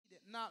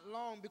not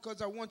long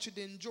because I want you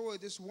to enjoy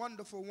this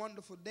wonderful,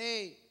 wonderful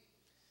day.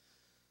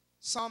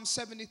 Psalm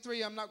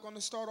 73, I'm not going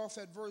to start off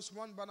at verse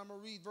 1, but I'm going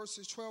to read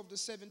verses 12 to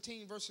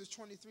 17, verses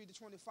 23 to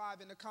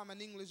 25 in the Common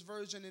English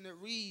Version, and it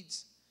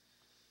reads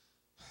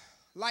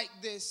like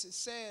this. It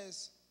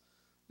says,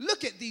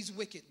 "Look at these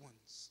wicked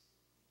ones,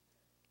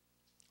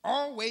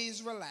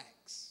 always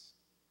relax,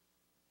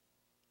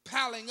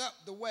 piling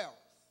up the wealth."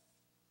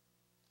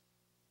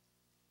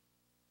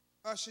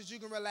 Ushers, you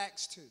can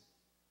relax too.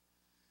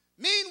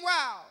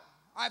 "Meanwhile,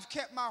 I've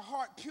kept my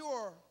heart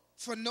pure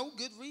for no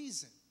good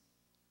reason.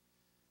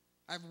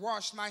 I've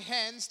washed my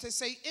hands to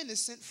say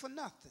innocent for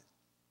nothing.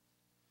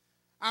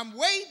 I'm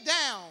weighed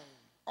down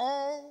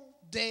all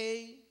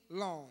day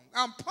long.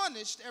 I'm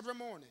punished every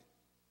morning.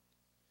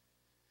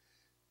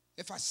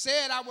 If I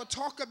said I would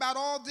talk about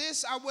all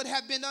this, I would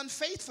have been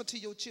unfaithful to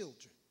your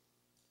children.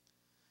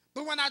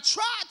 But when I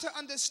tried to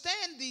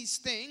understand these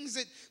things,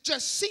 it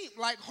just seemed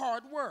like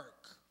hard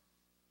work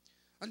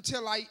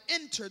until I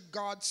entered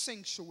God's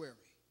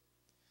sanctuary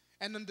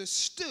and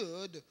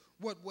understood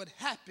what would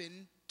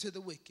happen to the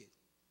wicked."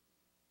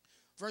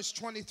 Verse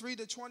 23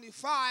 to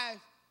 25,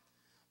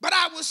 "But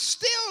I was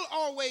still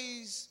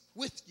always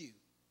with you.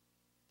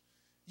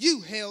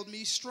 You held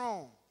me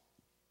strong.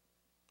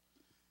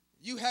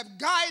 You have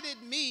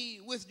guided me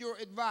with your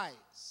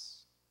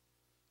advice.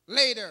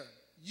 Later,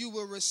 you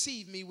will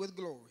receive me with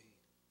glory.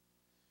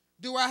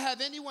 Do I have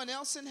anyone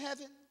else in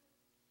heaven?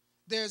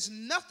 There's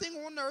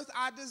nothing on earth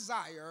I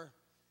desire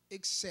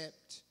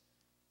except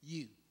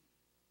you."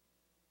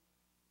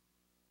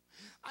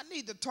 I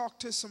need to talk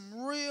to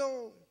some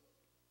real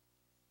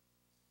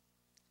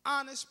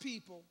honest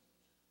people,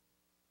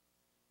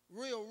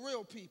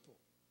 real people.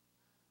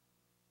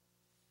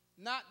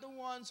 Not the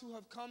ones who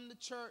have come to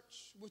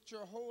church with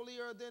your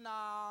holier than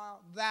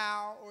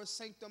thou or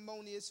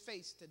sanctimonious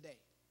face today.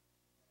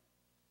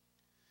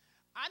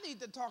 I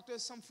need to talk to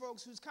some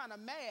folks who's kind of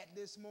mad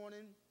this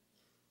morning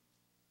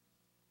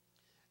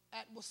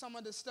at some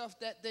of the stuff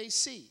that they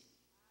see.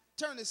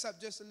 Turn this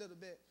up just a little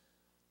bit.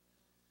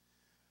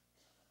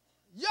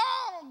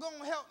 Y'all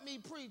gonna help me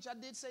preach. I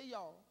did say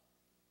y'all.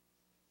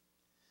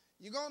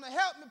 You're going to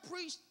help me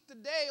preach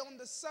today on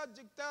the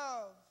subject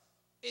of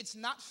it's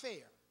not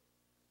fair,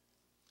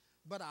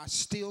 but I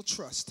still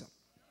trust him.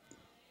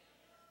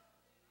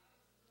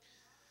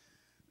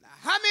 Now,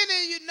 how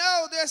many of you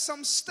know there's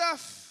some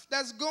stuff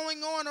that's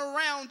going on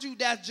around you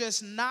that's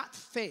just not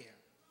fair?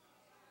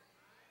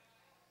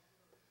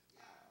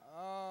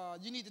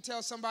 You need to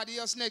tell somebody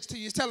else next to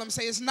you. Tell them,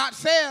 say, it's not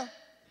fair,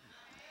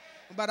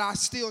 but I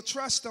still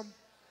trust them.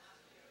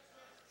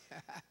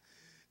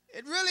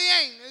 It really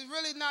ain't. It's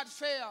really not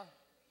fair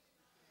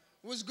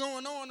what's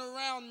going on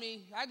around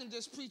me. I can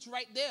just preach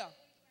right there.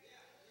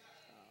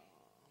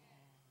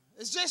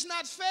 It's just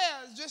not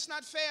fair. It's just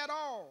not fair at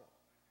all.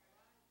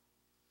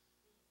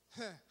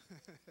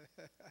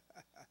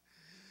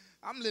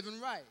 I'm living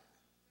right.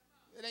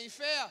 It ain't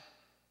fair.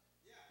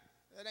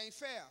 It ain't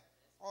fair.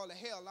 All the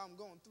hell I'm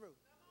going through.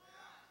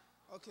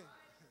 Okay.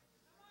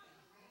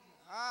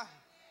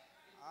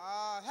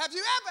 Have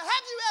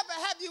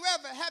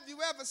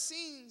you ever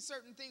seen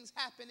certain things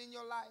happen in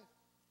your life?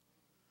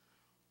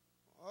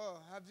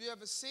 Have you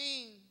ever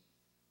seen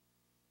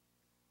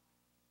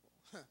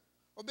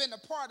or been a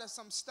part of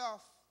some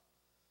stuff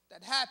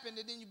that happened,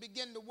 and then you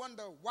begin to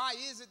wonder, why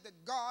is it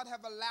that God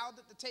have allowed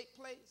it to take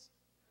place?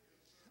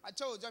 I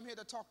told you I'm here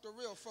to talk to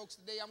real folks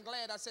today. I'm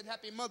glad I said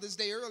Happy Mother's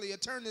Day earlier.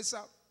 Turn this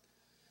up.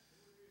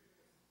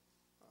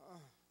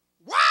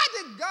 Why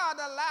did God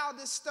allow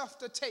this stuff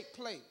to take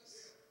place?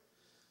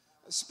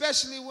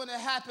 Especially when it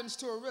happens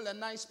to a really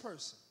nice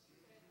person.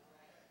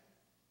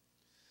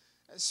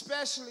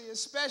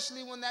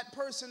 Especially when that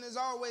person is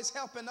always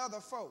helping other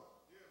folk.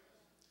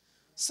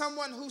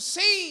 Someone who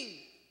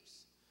seems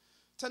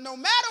to, no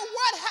matter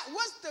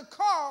what's the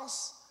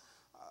cost,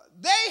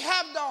 they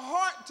have the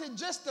heart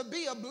to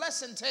be a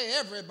blessing to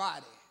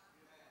everybody.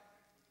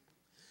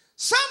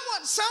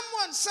 Someone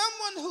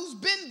who's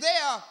been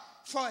there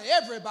for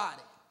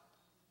everybody.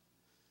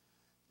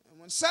 And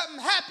when something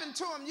happened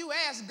to them, you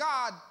ask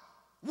God,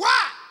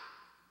 why?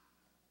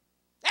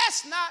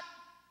 That's not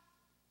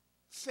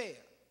fair.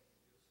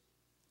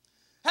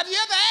 Have you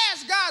ever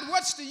asked God,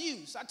 what's the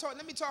use?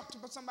 Let me talk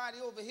to somebody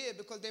over here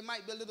because they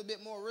might be a little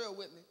bit more real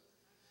with me.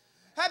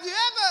 Have you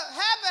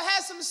ever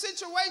had some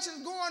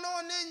situations going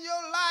on in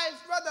your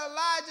life, Brother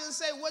Elijah, and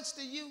say, what's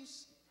the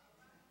use?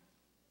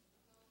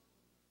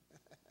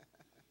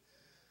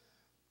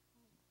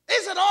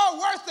 Is it all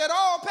worth it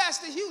all,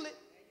 Pastor Hewlett?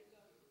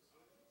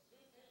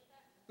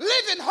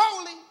 Living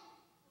holy,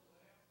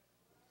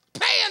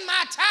 paying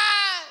my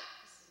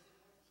tithes,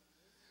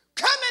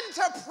 coming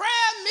to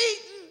prayer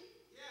meeting,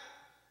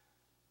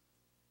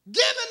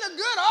 giving a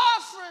good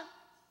offering,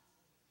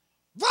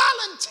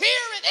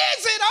 volunteering.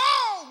 Is it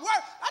all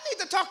worth? I need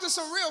to talk to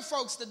some real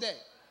folks today.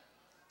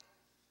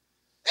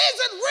 Is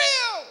it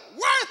real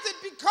worth it?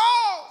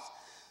 Because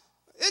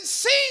it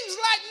seems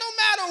like no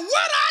matter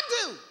what I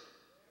do,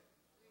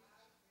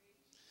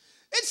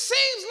 it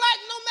seems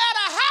like no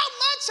matter how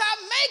much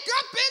I make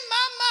up in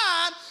my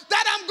mind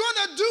that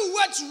going to do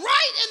what's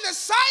right in the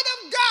sight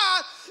of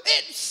God,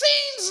 it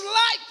seems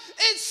like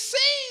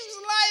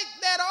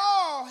that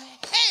all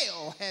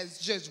hell has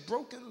just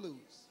broken loose.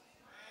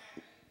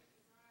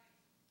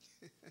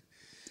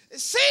 It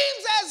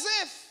seems as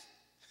if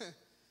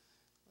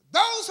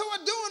those who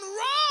are doing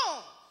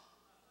wrong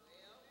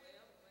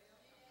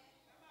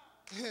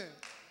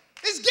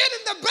is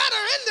getting the better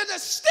end of the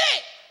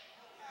stick.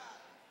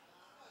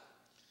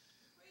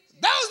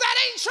 Those that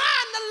ain't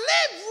trying to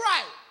live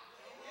right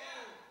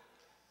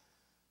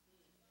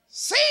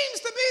seems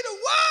to be the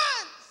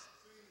ones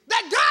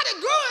that got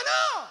it going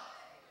on.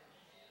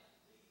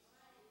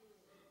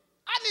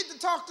 I need to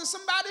talk to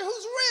somebody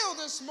who's real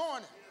this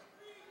morning.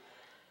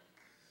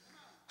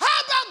 How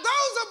about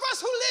those of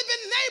us who live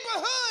in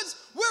neighborhoods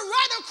where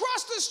right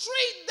across the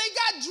street they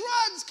got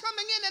drugs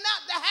coming in and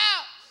out the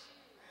house?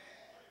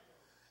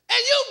 And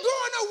you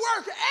going to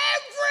work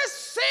every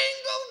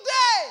single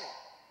day,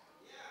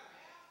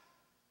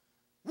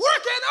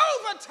 working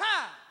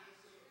overtime,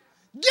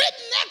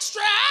 getting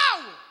extra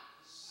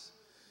hours,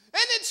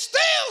 and it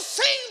still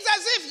seems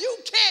as if you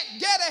can't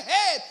get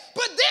ahead.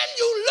 But then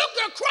you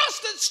look across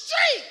the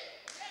street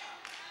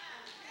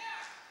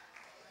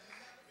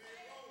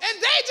and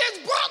they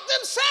just bought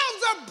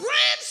themselves a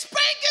brand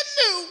spanking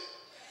new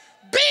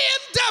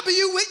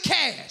BMW with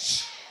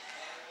cash.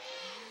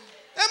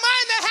 Am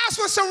I in the house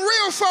with some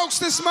real folks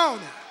this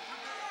morning?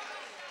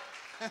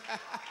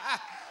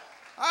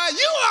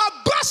 You are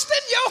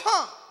busting your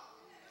hump.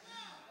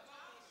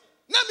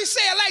 Let me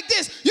say it like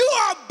this. You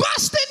are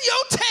busting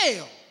your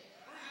tail,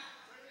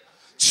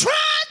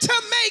 trying to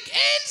make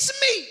ends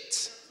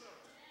meet.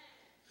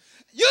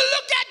 You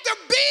look at the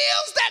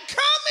bills that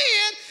come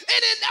in,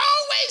 and it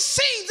always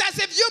seems as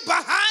if you're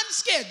behind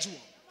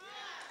schedule.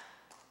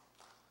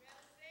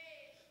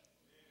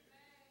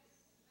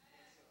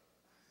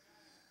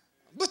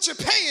 But you're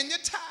paying your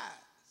tithes.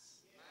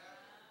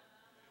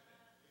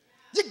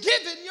 You're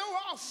giving your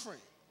offering.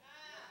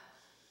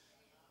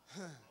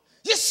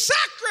 You're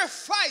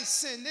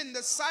sacrificing in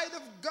the sight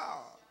of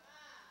God.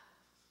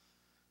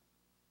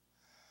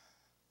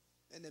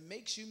 And it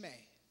makes you mad.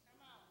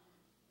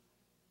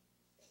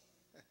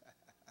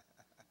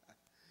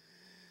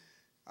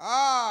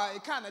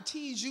 It kind of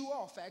tees you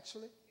off,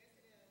 actually.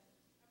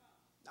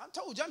 I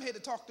told you I'm here to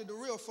talk to the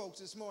real folks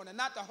this morning,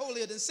 not the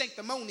holier than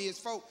sanctimonious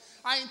folk.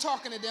 I ain't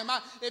talking to them.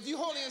 If you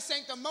holy and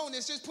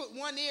sanctimonious, just put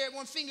one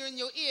finger in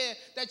your ear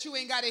that you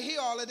ain't got to hear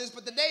all of this.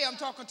 But today I'm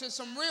talking to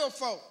some real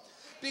folk,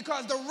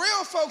 because the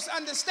real folks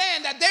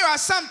understand that there are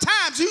some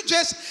times you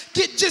just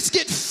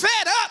get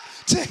fed up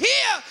to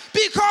hear,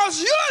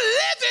 because you're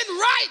living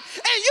right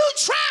and you're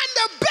trying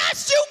the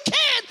best you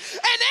can,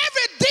 and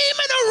every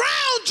demon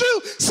around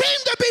you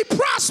seems to be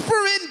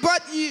prospering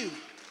but you.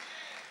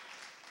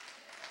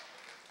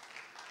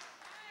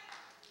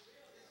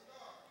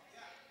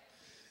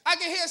 I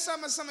can hear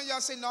some of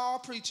y'all say, no,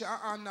 preacher,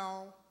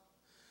 no.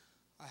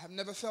 I have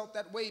never felt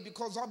that way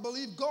because I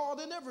believe God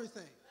in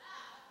everything.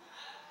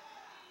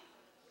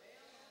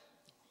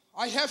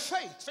 I have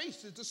faith.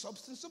 Faith is the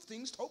substance of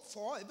things hoped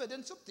for,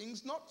 evidence of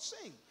things not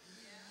seen.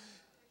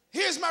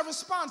 Here's my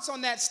response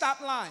on that.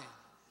 Stop lying.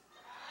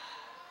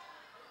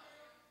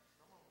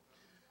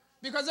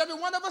 Because every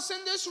one of us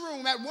in this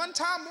room at one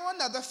time or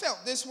another felt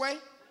this way.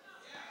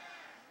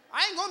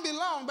 I ain't going to be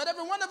long, but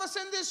every one of us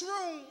in this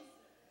room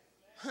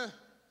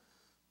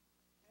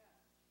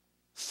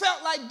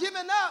felt like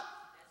giving up.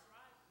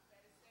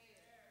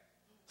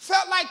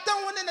 Felt like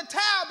throwing in the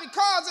towel,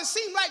 because it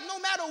seemed like no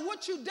matter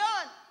what you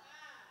done,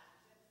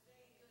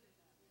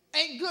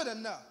 ain't good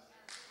enough.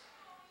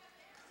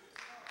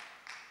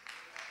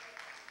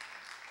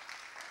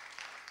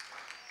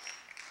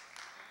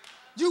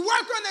 You work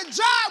on a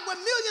job where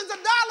millions of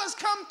dollars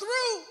come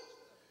through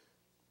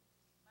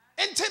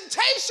and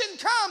temptation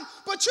come,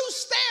 but you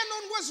stand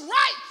on what's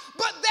right.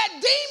 But that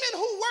demon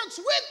who works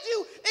with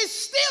you is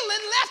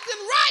stealing left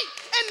and right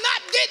and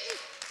not getting.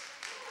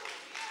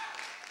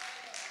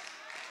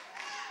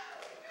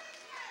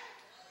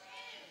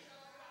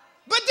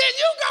 But then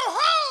you go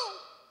home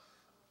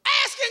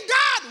asking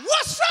God,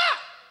 what's up?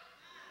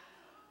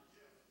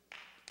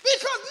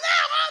 Because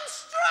now I'm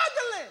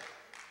struggling.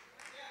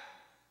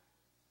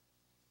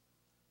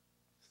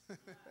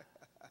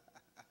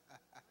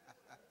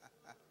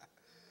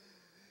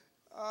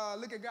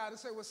 Look at God and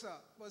say, what's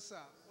up? What's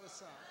up?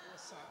 What's up?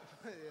 What's up?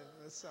 Yeah,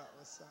 what's up?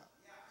 What's up?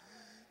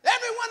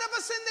 Every one of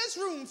us in this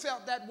room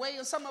felt that way,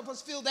 and some of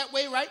us feel that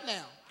way right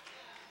now.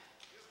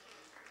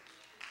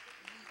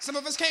 Some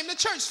of us came to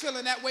church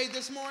feeling that way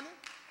this morning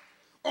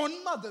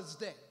on Mother's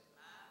Day.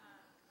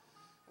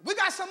 We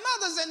got some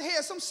mothers in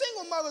here, some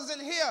single mothers in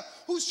here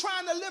who's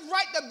trying to live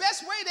right the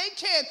best way they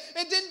can.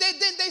 And then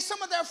they some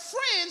of their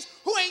friends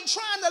who ain't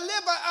trying to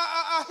live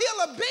a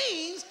hill of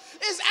beans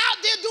is out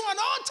there doing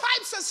all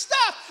types of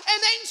stuff and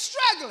ain't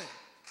struggling.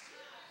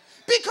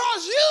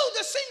 Because you,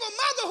 the single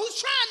mother who's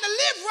trying to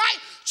live right,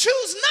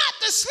 choose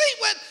not to sleep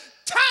with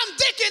Tom,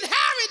 Dick, and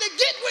Harry to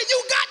get where you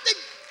got to.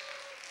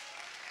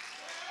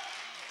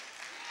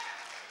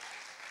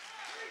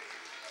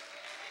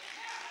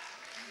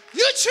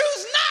 You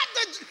choose not to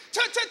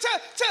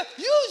to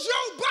use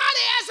your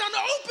body as an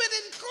open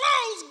and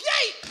closed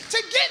gate to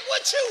get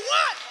what you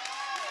want.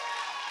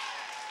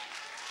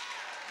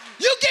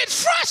 You get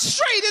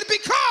frustrated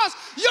because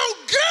your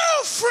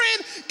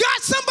girlfriend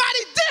got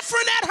somebody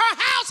different at her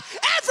house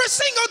every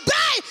single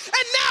day,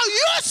 and now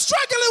you're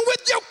struggling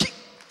with your kids.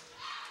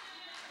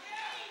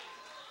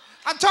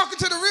 I'm talking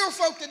to the real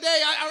folk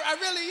today. I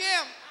really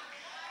am.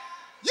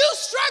 You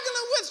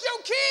struggling with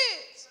your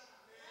kids.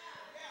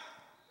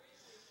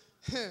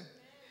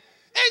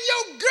 And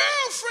your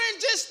girlfriend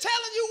just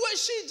telling you what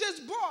she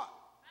just bought.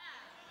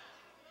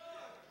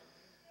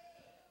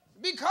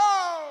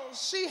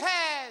 Because she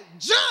had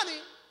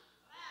Johnny,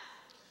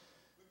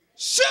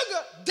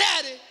 sugar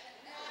daddy,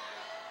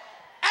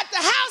 at the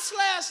house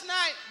last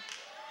night,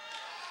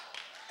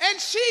 and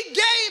she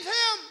gave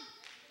him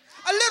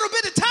a little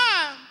bit of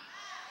time.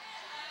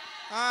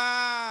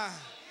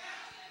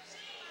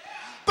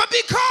 But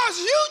because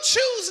you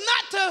choose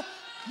not to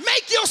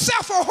make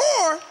yourself a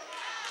whore,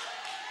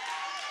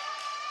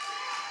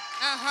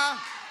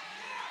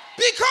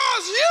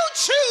 because you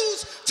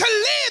choose to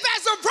live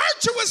as a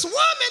virtuous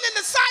woman in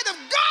the sight of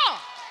God,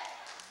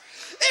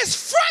 it's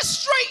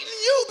frustrating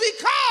you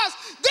because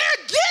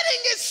they're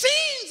getting, it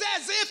seems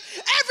as if,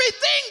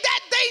 everything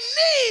that they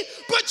need,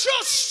 but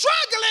you're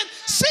struggling,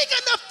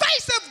 seeking the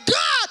face of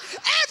God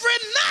every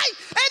night,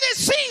 and it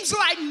seems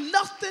like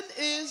nothing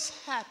is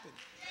happening.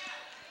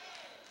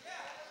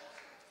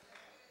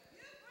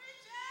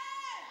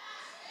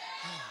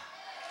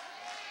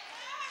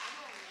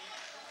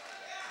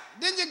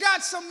 Then you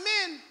got some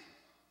men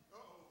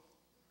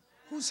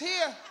who's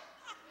here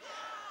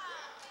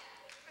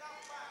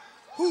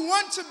who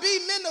want to be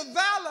men of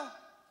valor,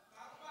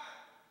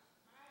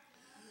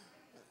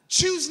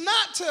 choose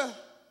not to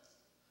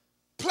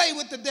play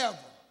with the devil,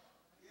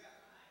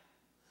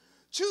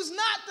 choose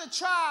not to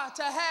try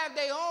to have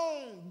their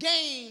own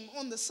game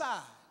on the side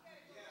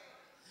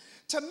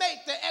to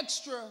make the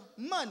extra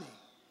money,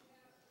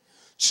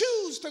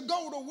 choose to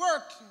go to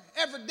work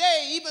every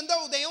day even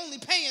though they only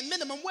paying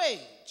minimum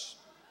wage.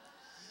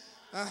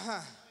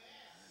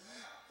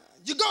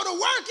 You go to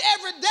work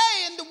every day,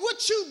 and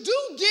what you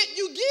do get,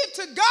 you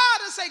give to God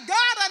and say,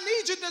 God, I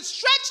need you to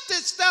stretch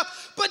this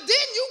stuff. But then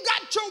you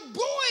got your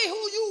boy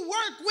who you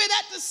work with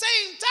at the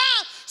same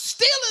time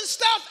stealing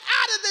stuff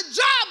out of the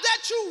job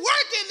that you're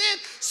working in,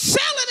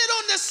 selling it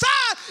on the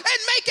side and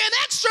making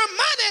extra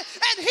money,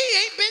 and he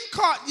ain't been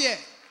caught yet.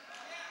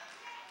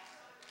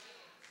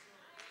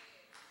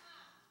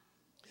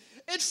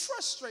 It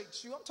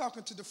frustrates you. I'm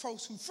talking to the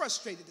folks who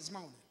frustrated this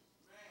morning.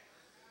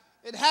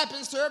 It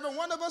happens to every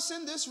one of us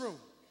in this room.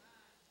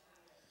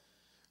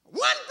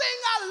 One thing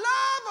I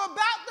love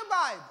about the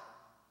Bible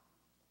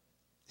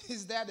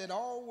is that it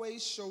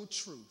always shows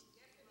truth.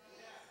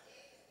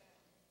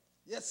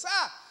 Yes,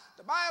 sir.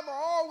 The Bible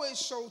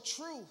always shows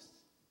truth.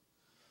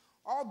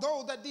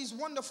 Although that these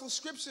wonderful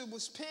scriptures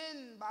was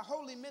penned by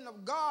holy men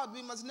of God,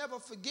 we must never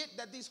forget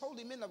that these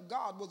holy men of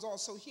God was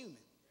also human.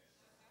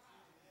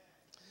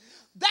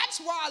 That's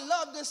why I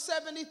love this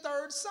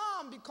 73rd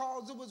Psalm,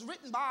 because it was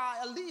written by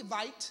a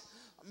Levite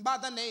by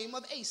the name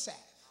of Asaph.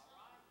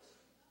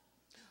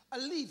 A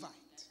Levite.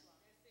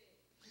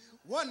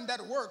 One that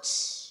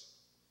works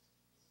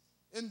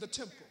in the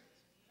temple.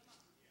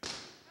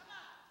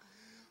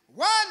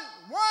 One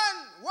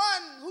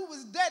who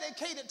was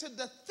dedicated to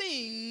the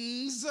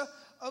things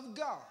of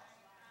God.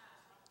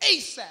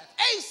 Asaph.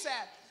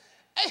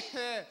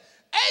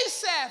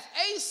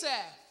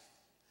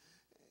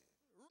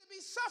 Be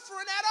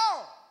suffering at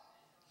all.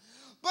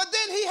 But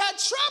then he had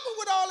trouble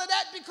with all of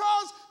that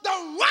because the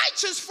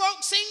righteous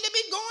folks seem to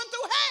be going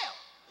through hell.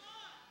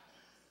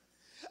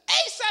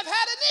 Asaph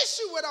had an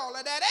issue with all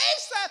of that.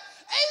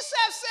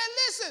 Asaph said,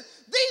 listen,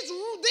 these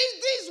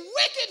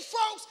wicked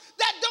folks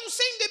that don't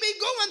seem to be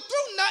going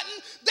through nothing,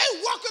 they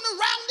walking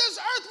around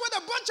this earth with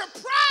a bunch of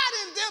pride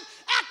in them,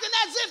 acting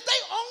as if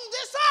they own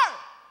this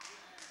earth.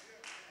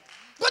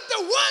 But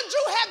the ones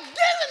you have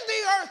given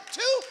the earth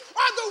to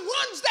are the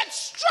ones that's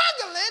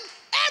struggling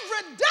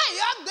every day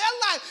of their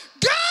life.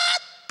 God,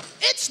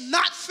 it's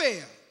not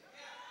fair.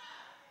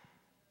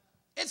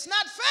 It's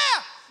not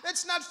fair.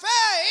 It's not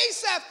fair.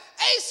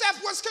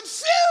 Asaph was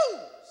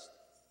confused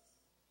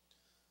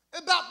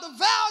about the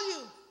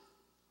value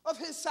of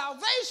his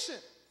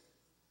salvation.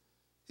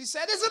 He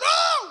said, is it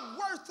all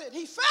worth it?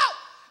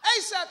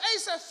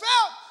 Asaph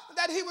felt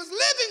that he was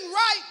living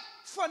right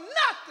for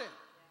nothing.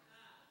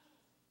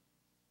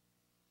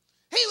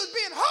 He was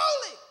being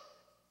holy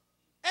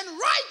and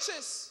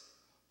righteous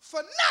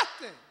for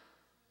nothing.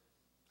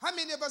 How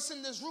many of us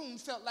in this room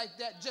felt like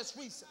that just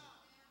recently?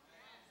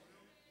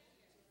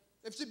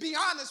 If you be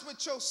honest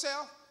with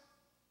yourself,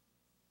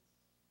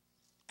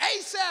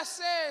 Asaph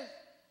said,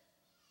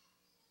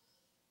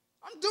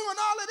 I'm doing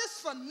all of this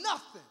for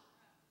nothing.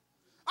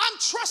 I'm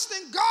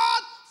trusting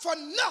God for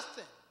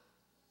nothing.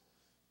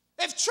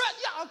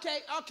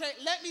 Okay,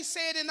 let me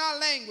say it in our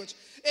language.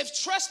 If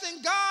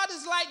trusting God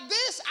is like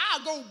this,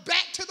 I'll go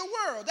back to the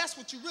world. That's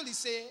what you really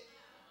said.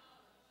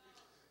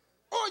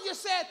 Or you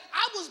said,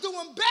 I was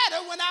doing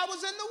better when I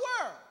was in the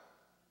world.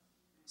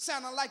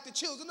 Sounding like the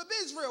children of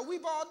Israel.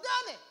 We've all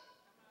done it.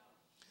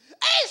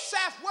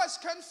 Asaph was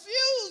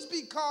confused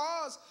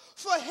because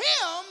for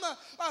him,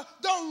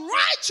 the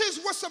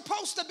righteous were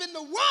supposed to have been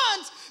the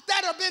ones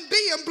that have been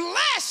being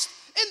blessed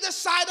in the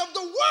sight of the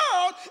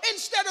world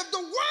instead of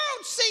the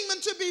world seeming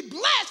to be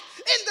blessed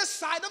in the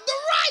sight of the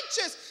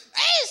righteous.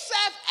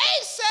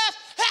 Asaph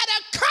had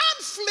a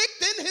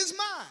conflict in his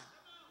mind.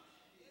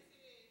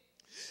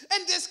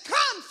 And this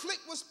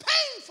conflict was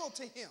painful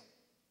to him.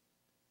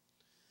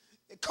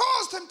 It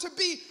caused him to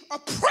be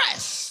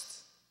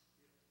oppressed.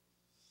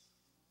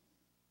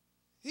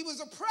 He was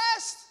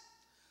oppressed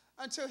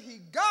until he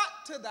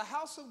got to the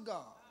house of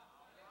God.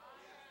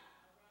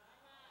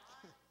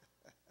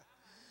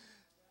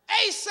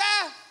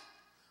 Asaph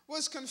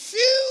was confused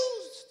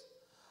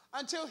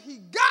until he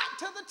got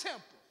to the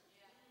temple.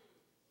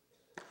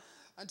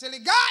 Until he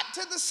got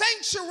to the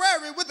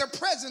sanctuary where the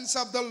presence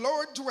of the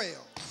Lord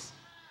dwells.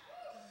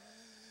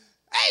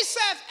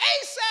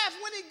 Asaph,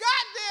 when he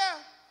got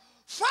there,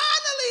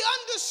 finally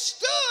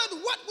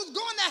understood what was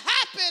going to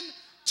happen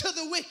to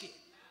the wicked.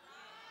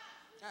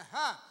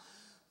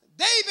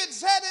 David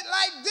said it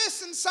like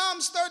this in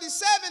Psalms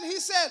 37. He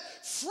said,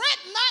 fret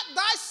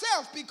not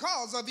thyself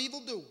because of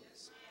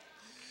evildoers.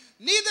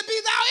 Neither be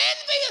thou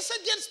envious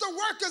against the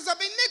workers of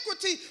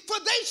iniquity, for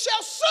they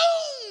shall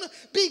soon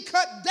be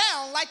cut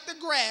down like the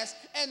grass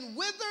and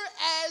wither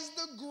as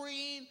the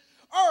green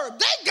herb.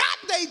 They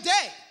got their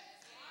day.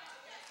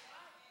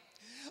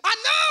 I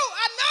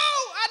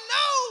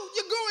know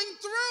you're going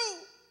through,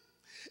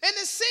 and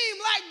it seemed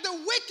like the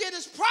wicked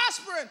is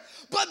prospering,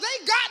 but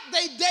they got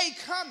their day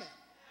coming.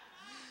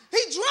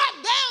 He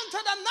dropped down to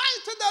the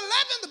 9th to the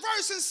 11th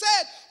verse and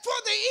said, for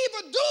the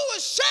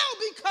evildoers shall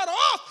be cut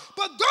off,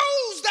 but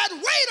those that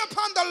wait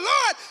upon the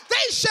Lord,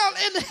 they shall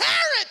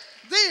inherit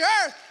the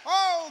earth.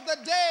 Oh, the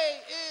day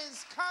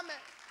is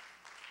coming.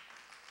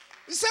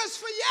 He says,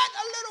 for yet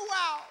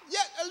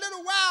a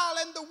little while,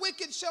 and the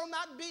wicked shall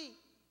not be.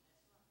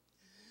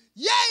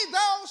 Yea,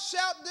 thou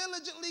shalt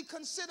diligently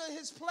consider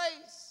his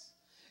place,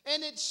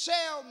 and it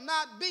shall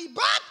not be.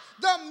 But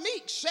the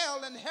meek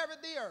shall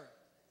inherit the earth,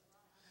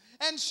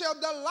 and shall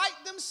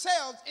delight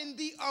themselves in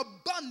the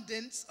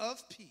abundance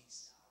of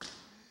peace.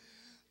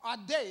 Our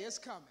day is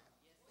coming.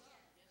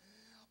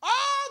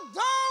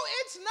 Although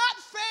it's not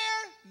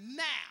fair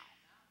now,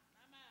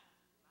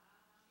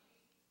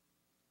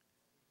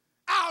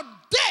 our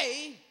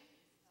day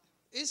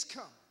is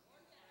coming.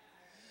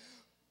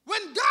 When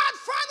God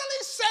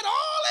finally set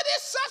all of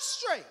this stuff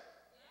straight,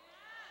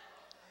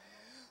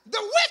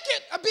 the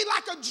wicked will be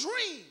like a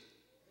dream.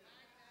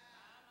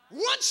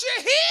 Once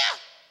you're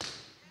here,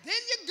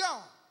 then you're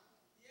gone.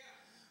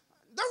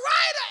 The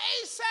writer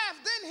Asaph,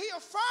 then he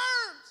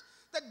affirms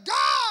that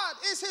God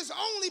is his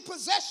only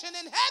possession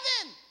in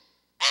heaven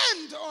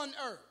and on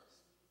earth.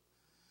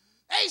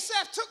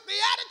 Asaph took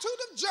the attitude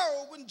of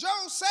Job when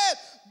Job said,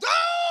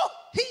 though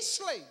he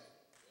slay me,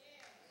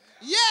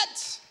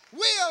 yet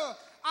will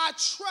I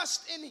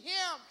trust in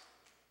him.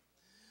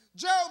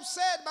 Job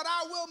said, but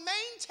I will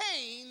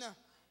maintain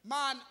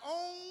mine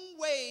own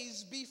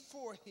ways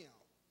before him.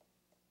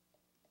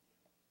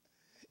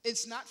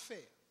 It's not fair,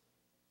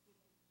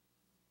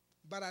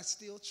 but I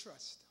still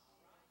trust him.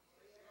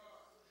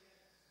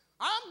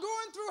 I'm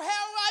going through hell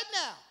right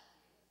now.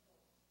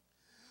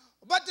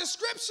 But the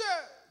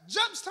scripture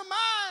jumps to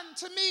mind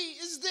to me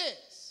is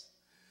this,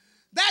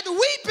 that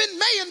weeping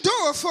may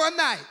endure for a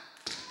night,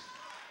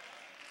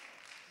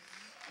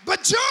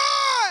 but joy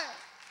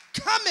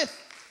cometh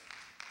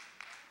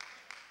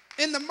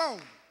in the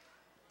morning.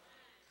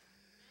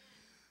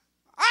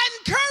 I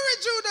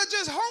encourage you to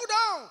just hold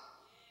on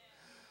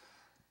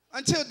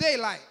until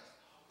daylight.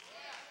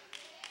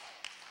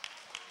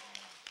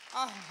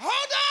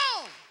 Hold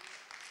on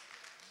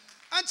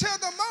until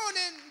the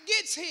morning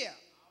gets here.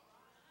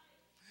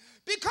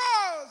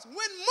 Because when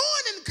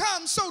morning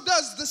comes, so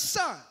does the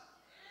sun.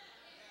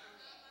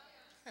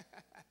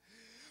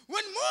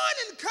 When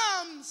morning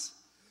comes,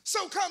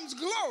 so comes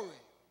glory.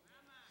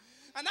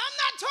 And I'm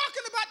not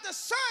talking about the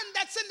sun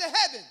that's in the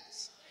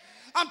heavens.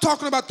 I'm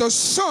talking about the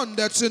sun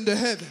that's in the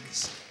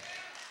heavens.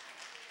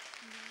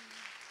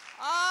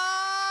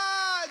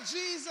 Ah,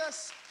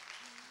 Jesus.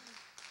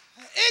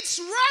 It's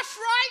rough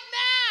right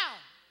now.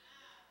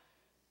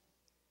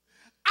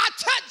 I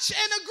touch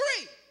and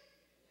agree.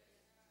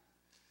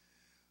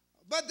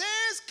 But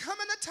there's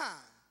coming a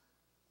time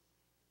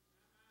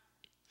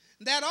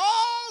that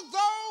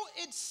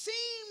although it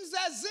seems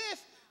as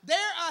if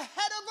they're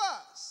ahead of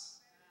us,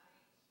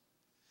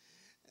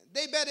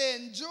 they better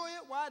enjoy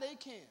it while they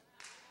can.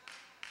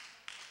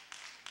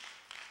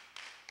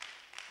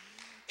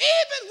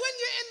 Even when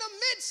you're in the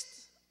midst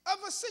of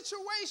a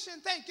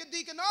situation, thank you,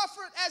 Deacon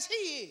Alfred, as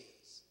he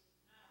is.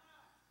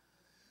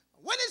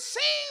 When it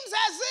seems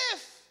as if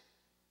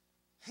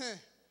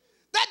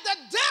that the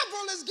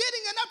devil is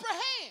getting an upper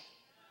hand.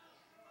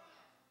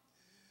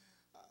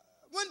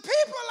 When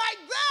people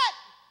like that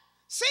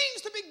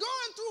seems to be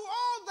going through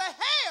all the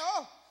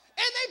hell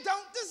and they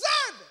don't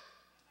deserve it.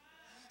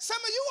 Some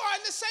of you are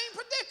in the same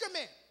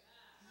predicament.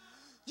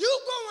 You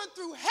going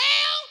through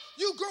hell,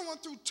 You're going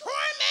through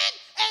torment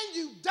and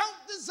you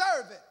don't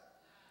deserve it.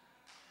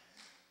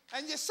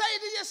 And you say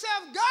to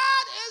yourself,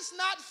 God is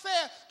not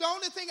fair. The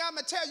only thing I'm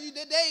going to tell you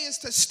today is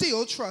to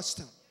still trust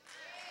him.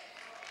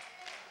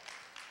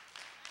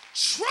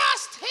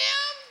 Trust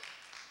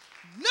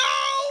him no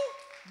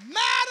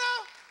matter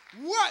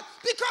what.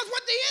 Because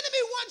what the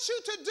enemy wants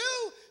you to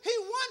do, he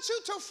wants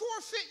you to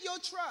forfeit your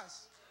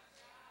trust.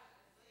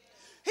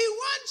 He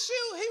wants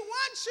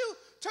you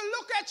to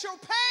look at your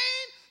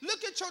pain,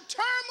 look at your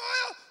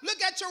turmoil,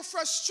 look at your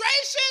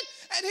frustration,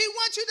 and he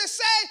wants you to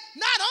say,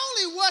 not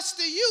only what's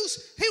the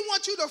use, he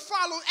wants you to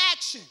follow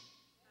action.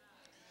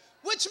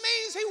 Which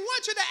means he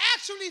wants you to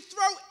actually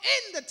throw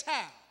in the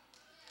towel,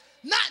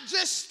 not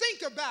just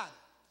think about it.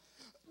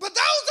 But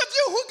those of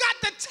you who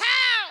got the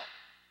towel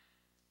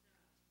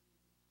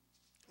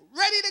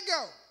ready to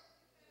go,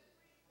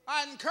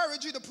 I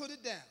encourage you to put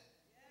it down.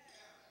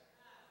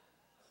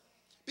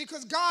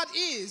 Because God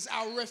is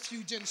our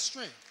refuge and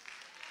strength.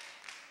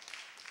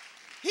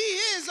 He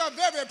is a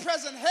very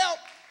present help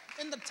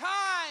in the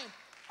time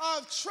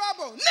of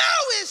trouble. No,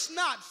 it's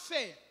not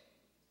fair.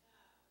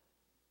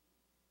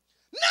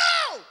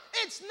 No,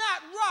 it's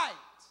not right.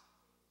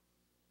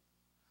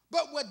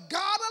 But what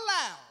God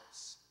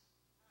allows,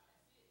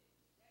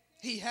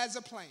 he has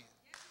a plan.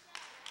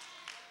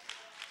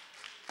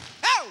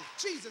 Oh,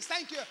 Jesus,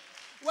 thank you.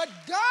 What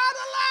God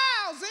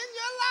allows in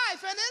your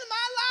life and in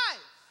my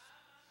life,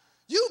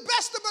 you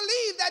best to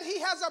believe that he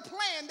has a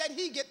plan that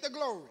he get the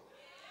glory.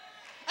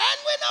 And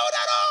we know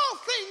that all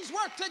things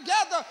work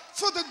together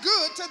for the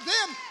good to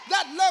them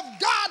that love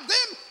God,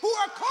 them who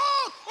are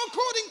called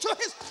according to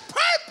his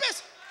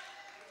purpose.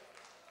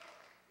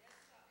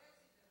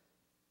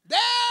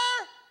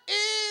 There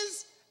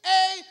is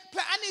a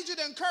plan. I need you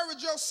to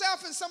encourage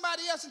yourself and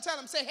somebody else and tell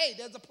them, say, hey,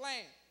 there's a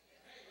plan.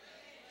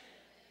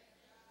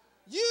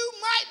 You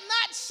might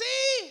not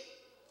see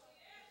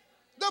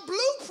the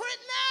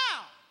blueprint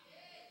now.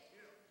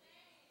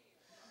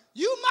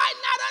 You might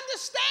not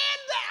understand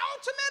the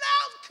ultimate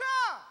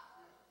outcome.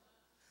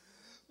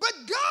 But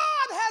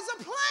God has a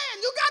plan.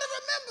 You got to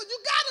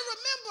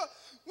remember,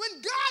 when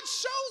God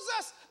shows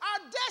us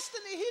our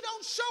destiny, he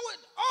don't show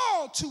it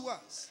all to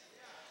us.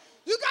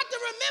 You got to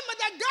remember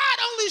that God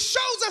only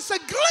shows us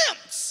a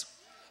glimpse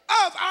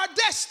of our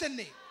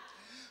destiny.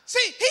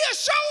 See, he'll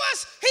show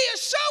us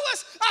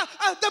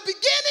the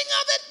beginning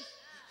of it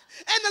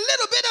and a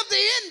little bit of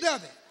the end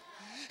of it.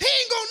 He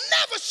ain't gonna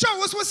never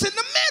show us what's in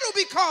the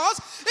middle,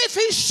 because if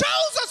he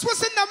shows us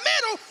what's in the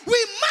middle,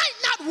 we might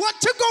not want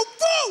to go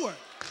forward.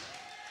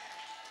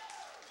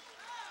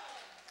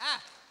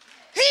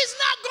 He's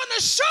not gonna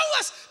show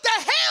us the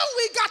hell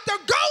we got to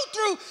go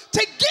through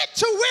to get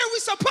to where we're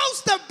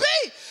supposed to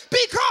be,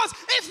 because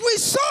if we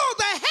saw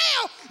the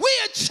hell,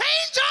 we'd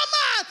change our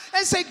mind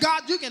and say,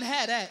 God, you can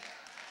have that.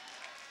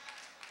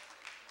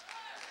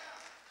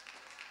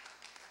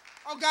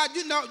 Oh, God,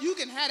 you know, you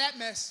can have that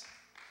mess.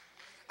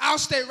 I'll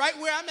stay right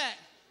where I'm at.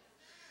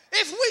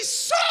 If we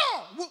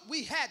saw what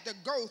we had to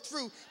go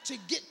through to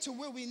get to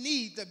where we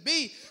need to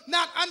be,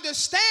 not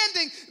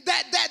understanding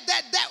that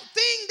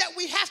thing that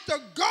we have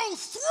to go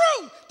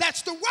through,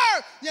 that's the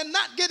word. You're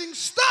not getting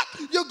stuck,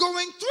 you're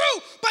going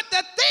through. But the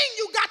thing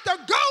you got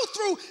to go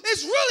through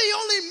is really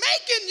only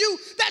making you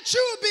that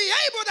you will be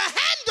able to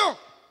handle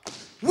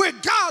where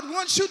God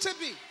wants you to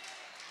be.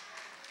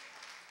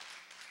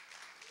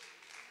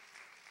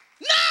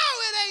 No,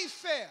 it ain't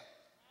fair.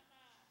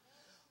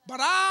 But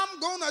I'm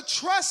going to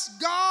trust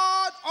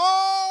God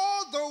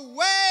all the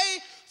way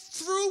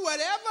through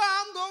whatever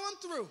I'm going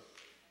through.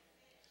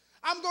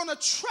 I'm going to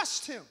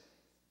trust him.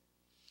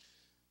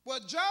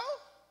 Well, Joe,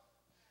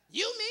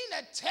 you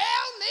mean to tell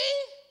me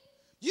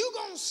you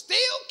going to still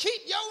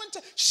keep your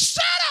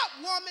Shut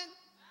up, woman.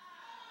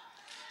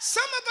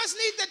 Some of us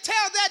need to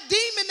tell that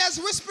demon that's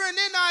whispering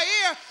in our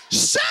ear,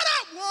 shut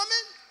up,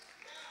 woman.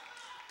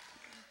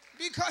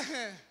 Because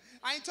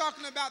I ain't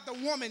talking about the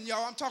woman,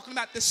 y'all. I'm talking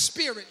about the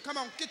spirit. Come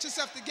on, get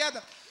yourself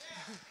together.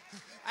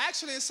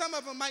 Actually, some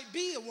of them might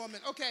be a woman.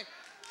 Okay.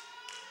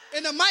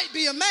 And it might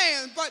be a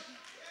man, but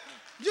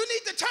you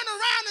need to turn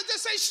around and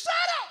just say, shut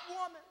up,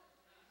 woman.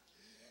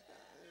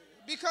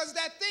 Because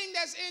that thing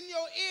that's in your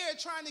ear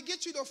trying to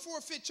get you to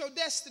forfeit your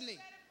destiny.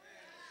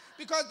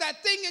 Because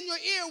that thing in your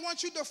ear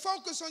wants you to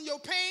focus on your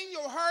pain,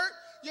 your hurt,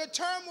 your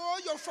turmoil,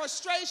 your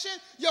frustration,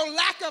 your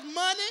lack of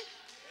money.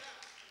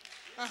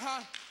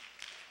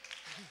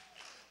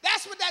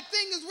 That's what that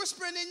thing is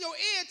whispering in your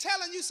ear,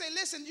 telling you, say,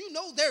 listen, you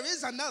know there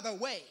is another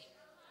way.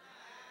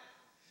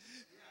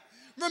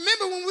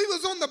 Remember when we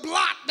was on the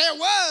block, there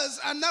was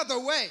another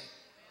way.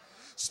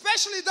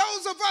 Especially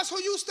those of us who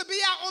used to be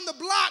out on the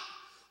block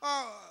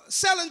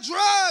selling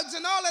drugs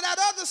and all of that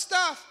other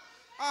stuff.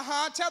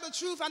 Tell the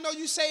truth. I know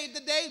you saved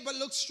today, but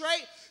look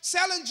straight.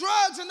 Selling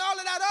drugs and all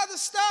of that other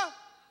stuff.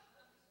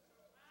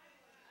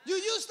 You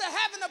used to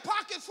having a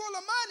pocket full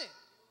of money.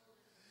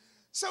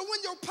 So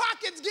when your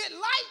pockets get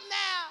light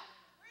now,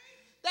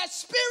 that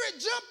spirit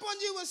jump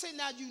on you and say,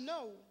 now you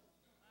know.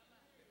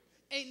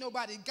 Ain't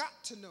nobody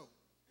got to know.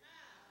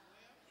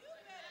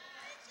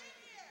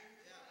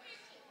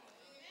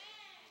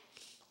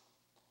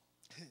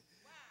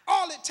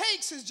 it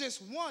takes is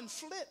just one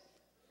flip.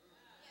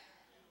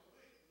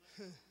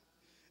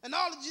 And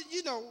all,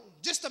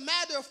 just a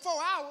matter of 4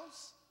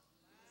 hours.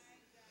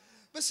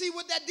 But see,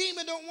 what that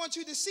demon don't want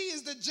you to see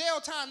is the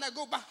jail time that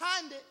go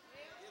behind it.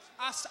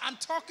 I'm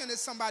talking to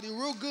somebody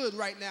real good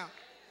right now.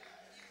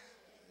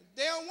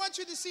 They don't want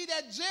you to see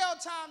that jail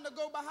time to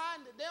go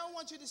behind it. They don't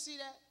want you to see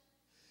that.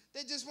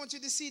 They just want you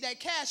to see that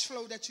cash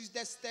flow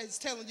that's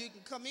telling you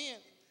can come in.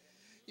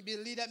 You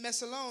better leave that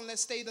mess alone.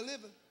 Let's stay the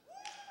living.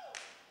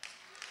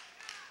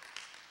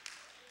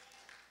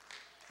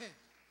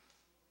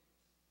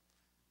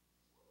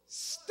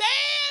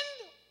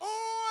 Stand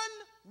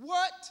on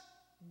what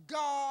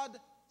God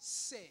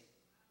said.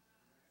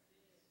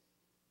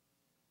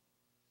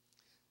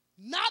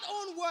 Not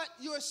on what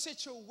your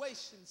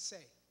situation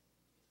say.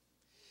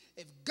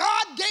 If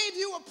God gave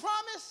you a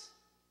promise,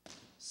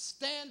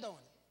 stand on it.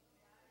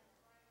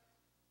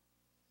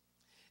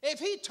 If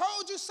he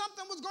told you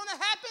something was going to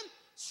happen,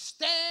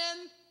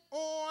 stand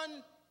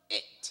on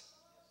it.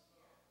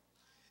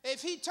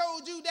 If he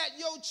told you that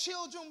your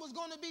children was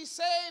going to be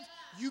saved,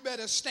 you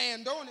better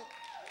stand on it.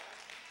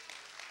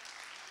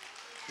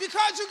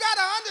 Because you got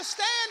to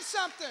understand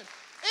something.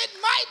 It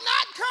might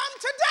not come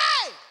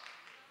today.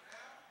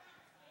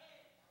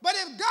 But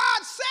if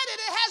God said it,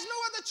 it has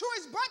no other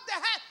choice but to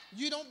happen.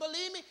 You don't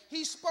believe me?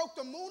 He spoke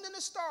the moon and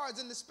the stars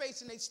into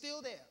space, and they're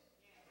still there.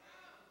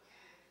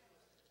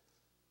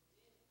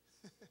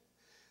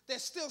 They're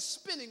still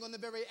spinning on the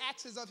very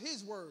axis of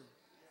his word.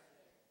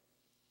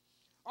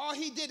 All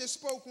he did is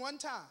spoke one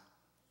time.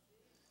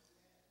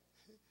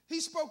 He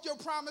spoke your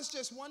promise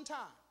just one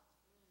time.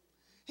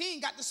 He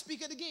ain't got to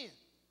speak it again.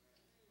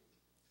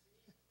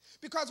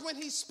 Because when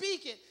he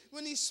speak it,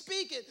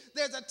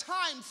 there's a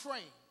time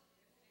frame.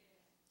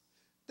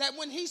 That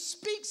when he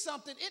speaks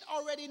something, it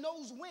already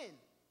knows when.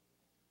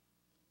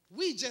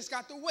 We just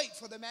got to wait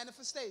for the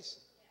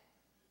manifestation.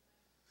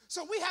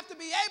 So we have to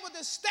be able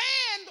to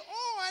stand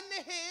on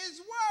his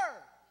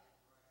word.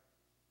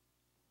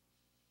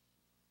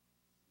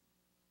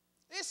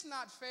 It's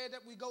not fair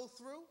that we go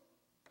through.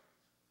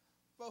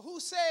 But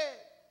who said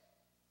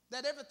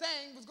that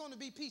everything was going to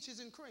be peaches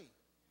and cream?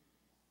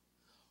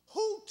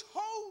 Who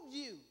told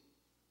you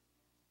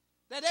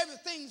that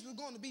everything was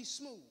going to be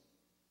smooth?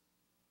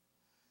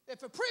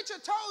 If a preacher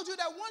told you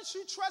that once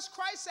you trust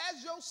Christ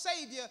as your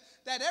Savior,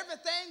 that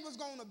everything was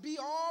going to be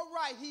all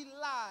right, he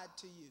lied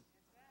to you.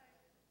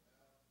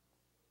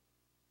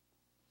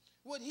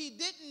 What he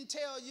didn't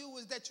tell you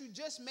was that you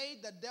just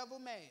made the devil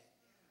mad.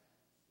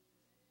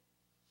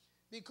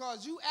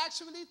 Because you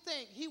actually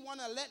think he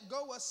want to let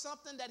go of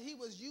something that he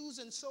was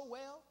using so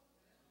well.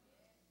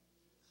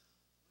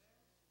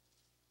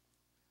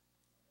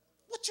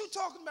 What you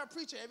talking about,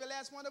 preacher? Every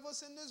last one of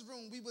us in this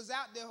room, we was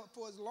out there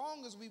for as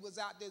long as we was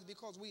out there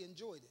because we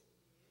enjoyed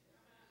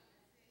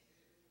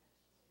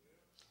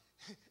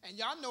it. And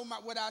y'all know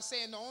what I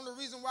say, and the only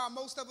reason why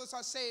most of us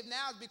are saved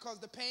now is because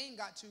the pain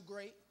got too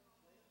great.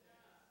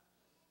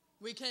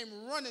 We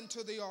came running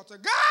to the altar.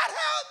 God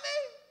help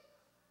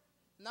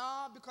me!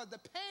 No, because the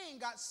pain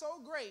got so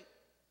great,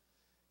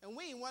 and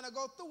we didn't want to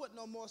go through it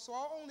no more. So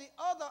our only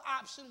other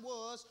option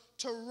was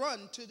to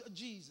run to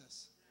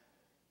Jesus.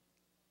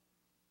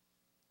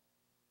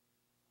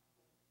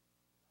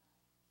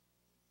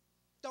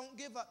 Don't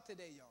give up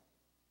today, y'all.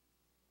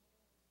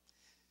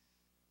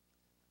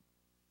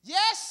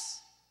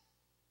 Yes,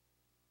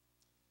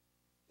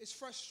 it's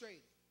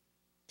frustrating,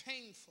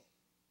 painful.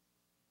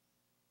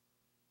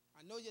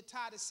 I know you're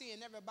tired of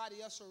seeing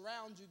everybody else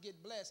around you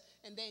get blessed,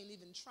 and they ain't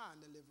even trying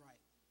to live right.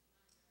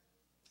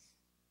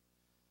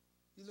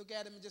 You look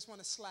at them and just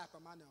want to slap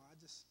them. I know.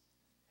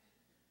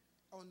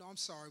 Oh, no, I'm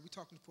sorry. We're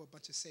talking for a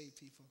bunch of saved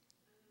people.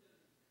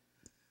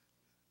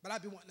 But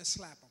I've been wanting to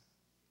slap them.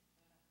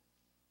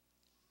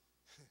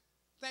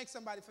 Thanks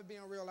somebody for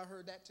being real. I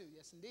heard that too.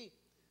 Yes, indeed.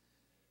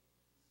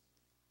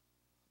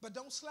 But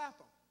don't slap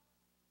them.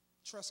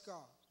 Trust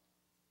God.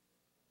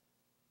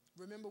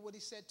 Remember what he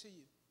said to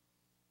you.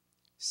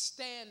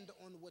 Stand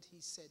on what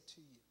he said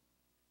to you.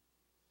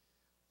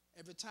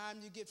 Every time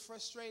you get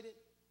frustrated,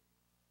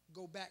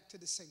 go back to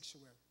the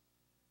sanctuary.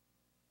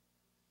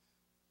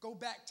 Go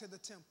back to the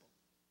temple.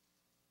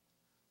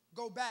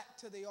 Go back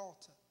to the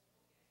altar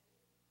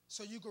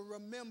so you can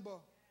remember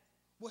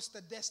what's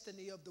the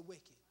destiny of the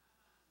wicked.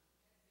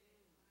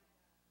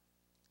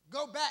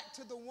 Go back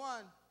to the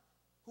one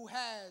who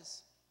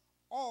has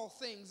all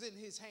things in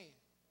his hand.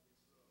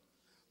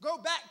 Go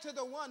back to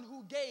the one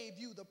who gave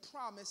you the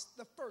promise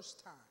the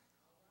first time.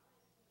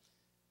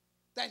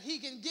 That he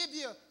can give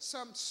you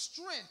some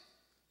strength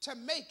to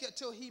make it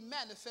till he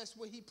manifests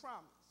what he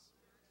promised.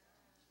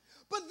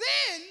 But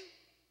then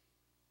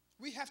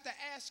we have to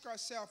ask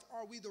ourselves,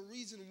 are we the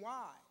reason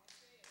why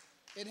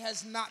it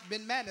has not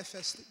been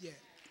manifested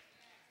yet?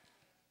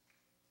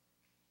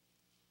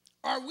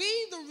 Are we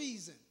the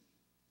reason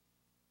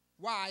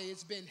why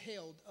it's been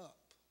held up?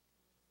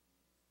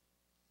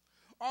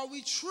 Are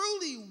we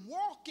truly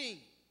walking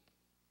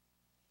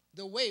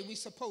the way we're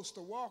supposed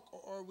to walk,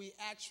 or are we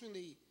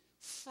actually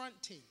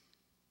fronting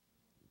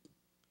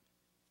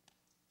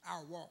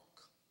our walk?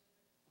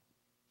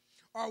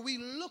 Are we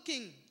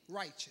looking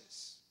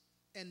righteous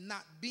and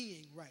not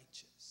being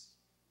righteous?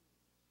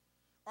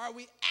 Are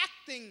we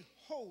acting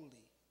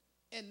holy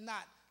and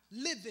not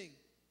living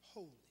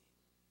holy?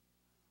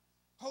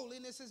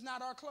 Holiness is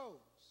not our clothes.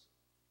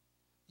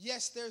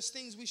 Yes, there's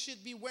things we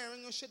should be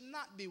wearing or should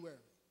not be wearing.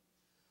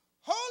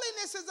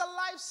 Holiness is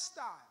a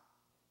lifestyle.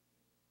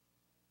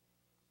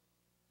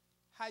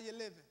 How you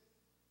living?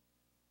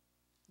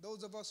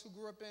 Those of us who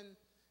grew up in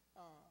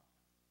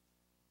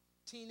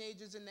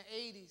teenagers in the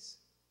 80s,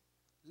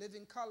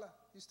 Living Color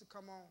used to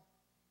come on.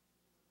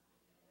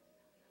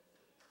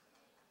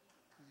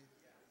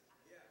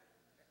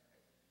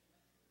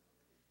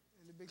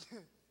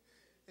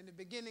 In the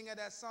beginning of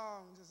that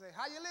song, just say,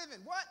 how you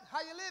living? What?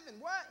 How you living?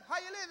 What? How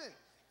you living?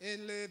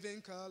 In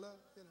living color.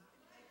 You know.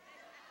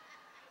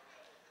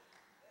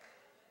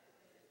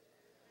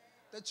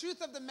 The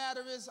truth of the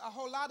matter is a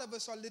whole lot of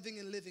us are living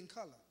in living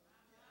color.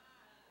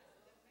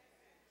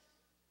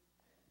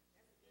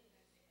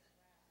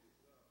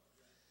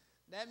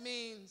 That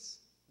means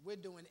we're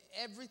doing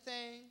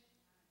everything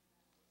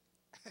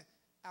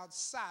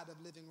outside of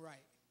living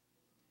right.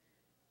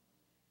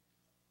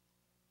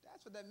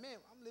 That's what that meant.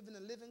 I'm living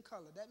in living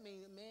color. That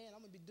means, man,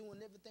 I'm going to be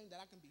doing everything that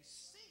I can be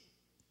seen.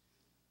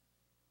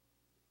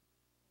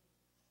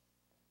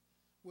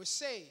 We're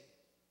saved,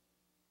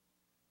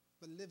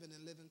 but living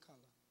in living color.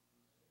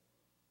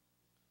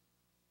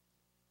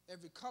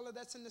 Every color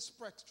that's in the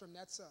spectrum,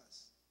 that's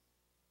us.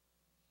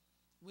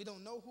 We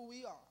don't know who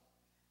we are.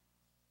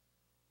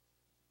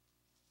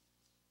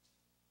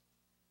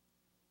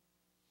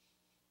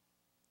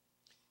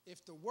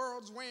 If the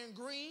world's wearing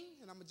green,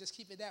 and I'm going to just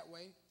keep it that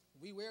way,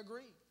 we wear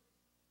green.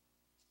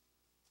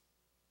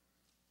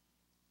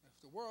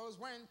 If the world's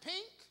wearing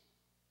pink,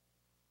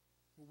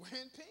 we're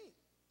wearing pink.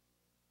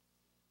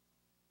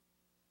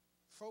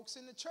 Folks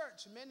in the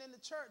church, men in the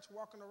church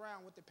walking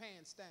around with their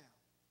pants down.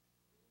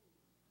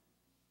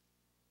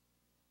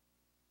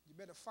 You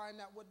better find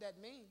out what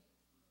that means.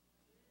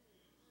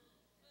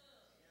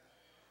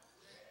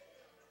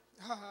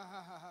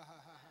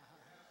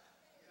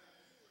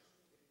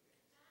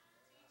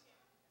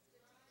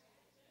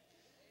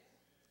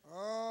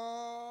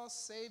 Oh,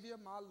 Savior,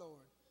 my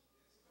Lord.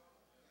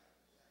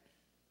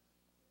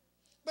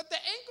 But the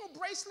ankle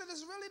bracelet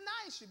is really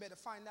nice. You better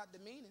find out the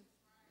meaning.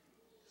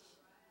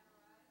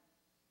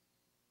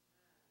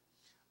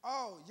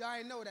 Oh, y'all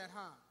ain't know that,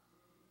 huh?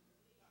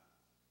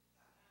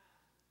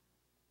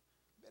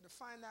 Better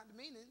find out the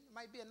meaning. It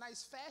might be a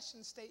nice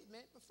fashion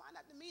statement, but find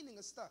out the meaning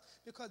of stuff,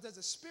 because there's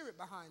a spirit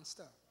behind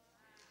stuff.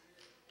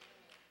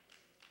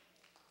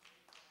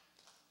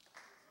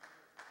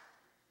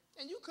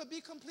 And you could be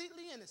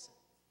completely innocent.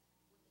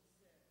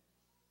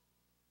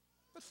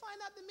 But find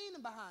out the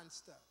meaning behind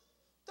stuff.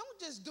 Don't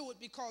just do it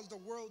because the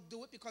world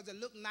do it, because it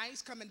look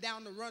nice coming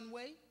down the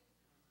runway,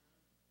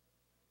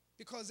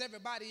 because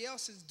everybody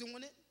else is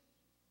doing it.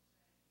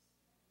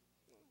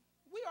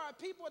 We are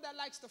people that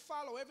likes to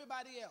follow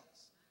everybody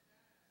else.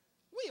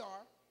 We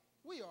are.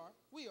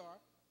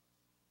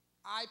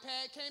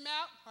 iPad came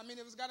out. How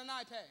many of us got an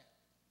iPad?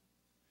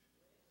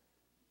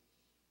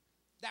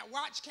 That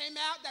watch came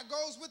out that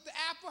goes with the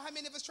Apple. How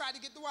many of us tried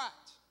to get the watch?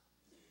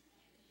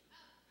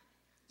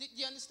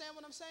 You understand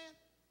what I'm saying?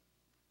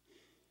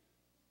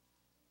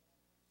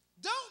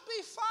 Don't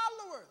be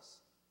followers.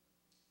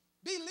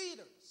 Be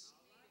leaders.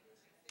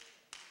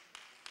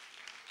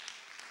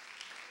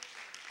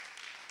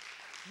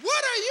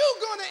 What are you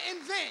going to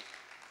invent?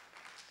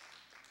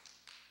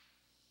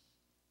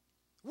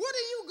 What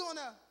are you going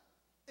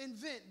to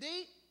invent,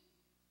 D?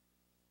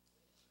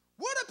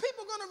 What are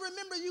people going to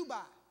remember you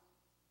by?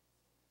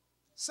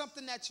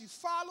 Something that you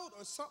followed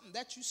or something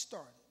that you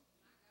started?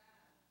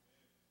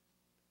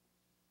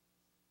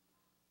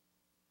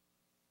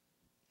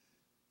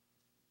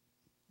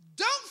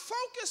 Don't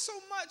focus so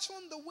much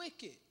on the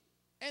wicked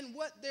and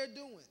what they're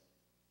doing.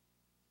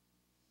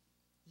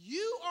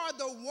 You are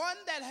the one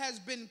that has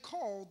been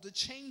called to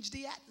change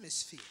the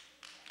atmosphere.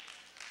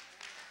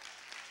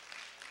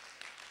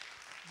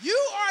 You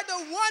are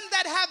the one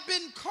that have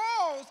been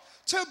called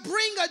to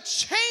bring a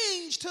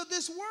change to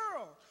this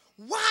world.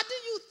 Why do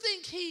you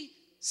think he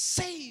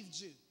saved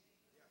you?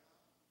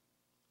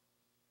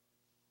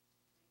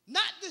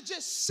 Not to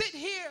just sit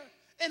here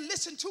and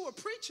listen to a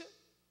preacher.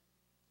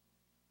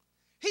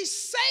 He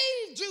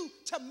saved you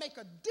to make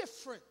a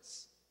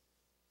difference,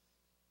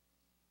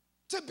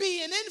 to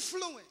be an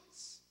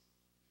influence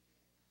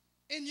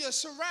in your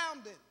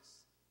surroundings.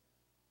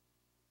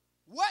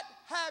 What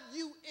have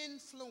you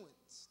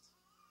influenced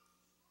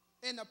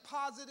in a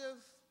positive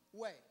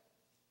way?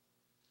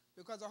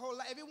 Because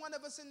every one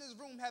of us in this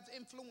room have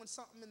influenced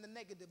something in the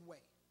negative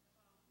way.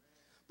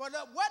 But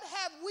what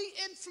have we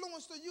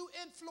influenced, or you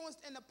influenced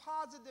in a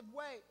positive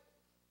way?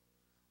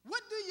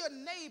 What do your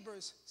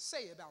neighbors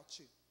say about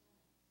you?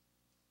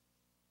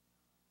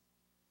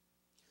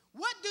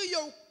 What do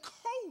your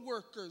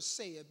co-workers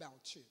say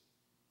about you?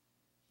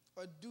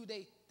 Or do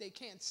they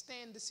can't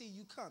stand to see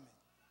you coming?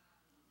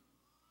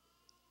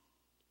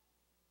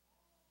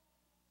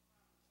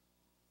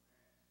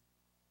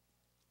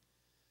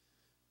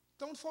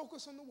 Don't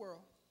focus on the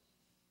world.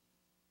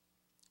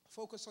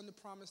 Focus on the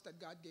promise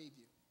that God gave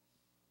you.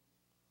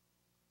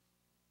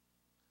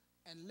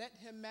 And let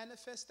him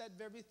manifest that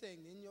very thing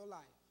in your life.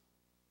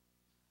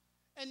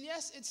 And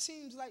yes, it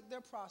seems like they're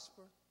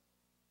prospering,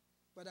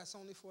 but that's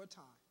only for a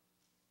time.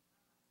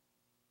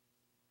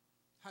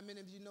 How many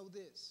of you know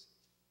this?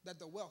 That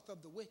the wealth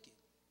of the wicked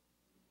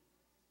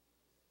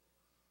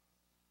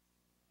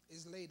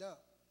is laid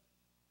up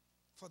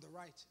for the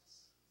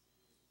righteous.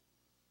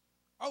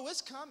 Oh,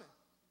 it's coming,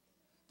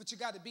 but you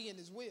got to be in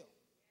his will.